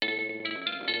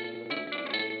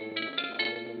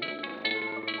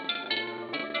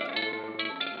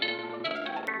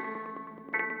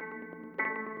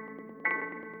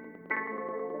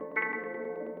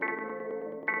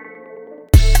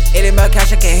about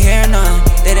cash, I can't hear none.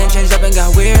 They done changed up and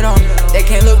got weird on me. They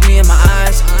can't look me in my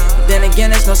eyes, but then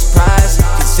again it's no surprise,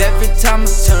 cause every time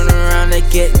I turn around they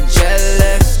getting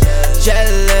jealous.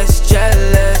 Jealous,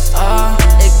 jealous, oh,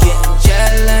 they getting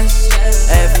jealous.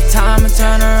 Every time I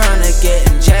turn around they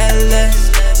getting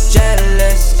jealous.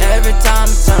 Jealous, every time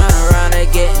I turn around they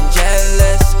getting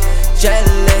jealous.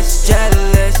 Jealous,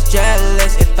 jealous,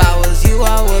 jealous. If I was you,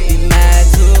 I would be mad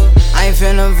too. I ain't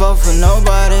finna vote for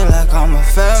nobody like I'm a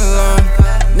felon.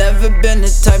 Never been the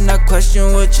type, not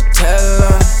question what you tell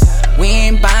her. We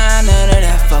ain't buying none of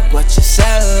that, fuck what you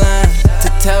selling. To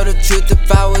tell the truth,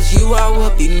 if I was you, I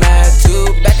would be mad too.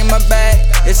 Back in my bag,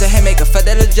 it's a haymaker, fuck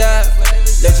that a job.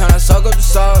 They tryna soak up the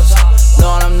sauce,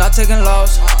 knowing I'm not taking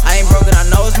loss. I ain't broken, I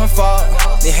know it's my fault.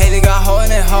 They hate it, got hole in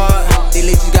their heart. These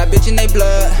leeches got bitch in they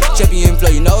blood. Champion flow,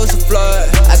 you know it's a flood.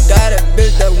 I got a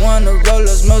bitch that wanna roll,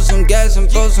 let's smoke some gas and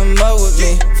throw some more with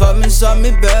me. Fuck me, suck me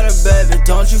better, baby,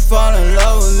 don't you fall in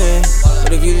love with me.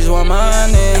 But if you just want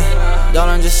money,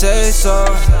 don't just say so.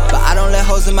 But I don't let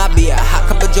hoes in my BI. Hot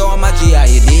cup of Joe on my GI,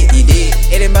 you did, you did.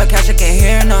 It ain't about cash, I can't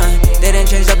hear none. They done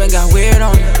changed up and got weird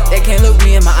on me. They can't look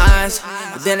me in my eyes,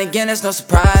 but then again it's no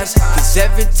surprise, cause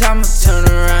every time I turn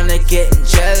around they getting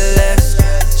jealous.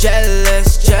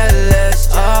 Jealous, jealous,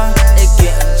 oh, they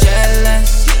getting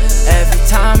jealous. Every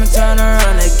time I turn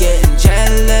around they getting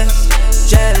jealous.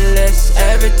 Jealous,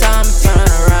 every time I turn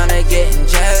around they getting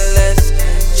jealous.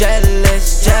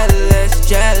 Jealous, jealous,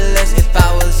 jealous. If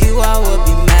I was you, I would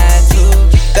be mad too.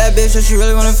 That bitch said she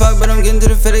really wanna fuck, but I'm getting to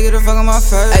the fit to get the fuck on my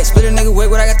face. Ayy, split a nigga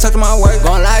wig, what I got tucked in my work.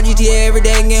 Gon' lie GTA every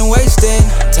day and getting wasted.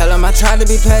 Tell him I tried to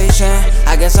be patient,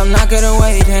 I guess I'm not good at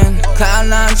waiting. Cloud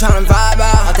 9 tryna vibe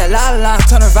out, off that la la,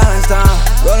 turn the violence down.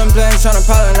 Rolling planes tryna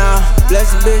pollen out.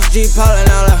 Bless the bitch, G pollen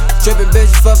out. Trippin'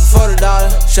 bitch, fuck for $40.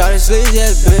 Shawty sleeves,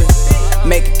 yes bitch.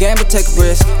 Make a gamble, take a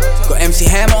risk. Go MC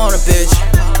Hammer on a bitch.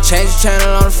 Change the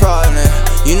channel on the fraud, man.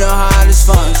 You know how I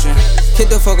dysfunction. Kick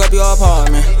the fuck up your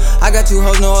apartment. I got 2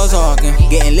 hoes, no hoes talking.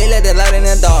 Getting lit like that light in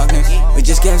the darkness. We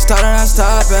just getting started, not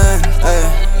stopping. Ay.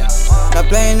 Not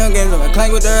playing no games, I'ma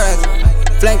clank with the rats.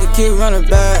 Flank and keep running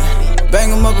back.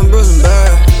 Bang 'em up and bruise 'em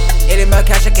back. It ain't about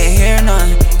cash, I can't hear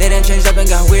none. They done changed up and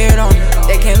got weird on me.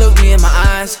 They can't look me in my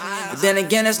eyes, but then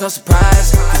again it's no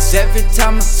surprise, cause every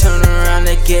time I turn around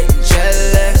they getting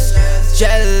jealous.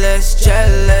 Jealous,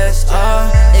 jealous, oh,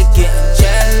 they getting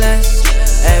jealous.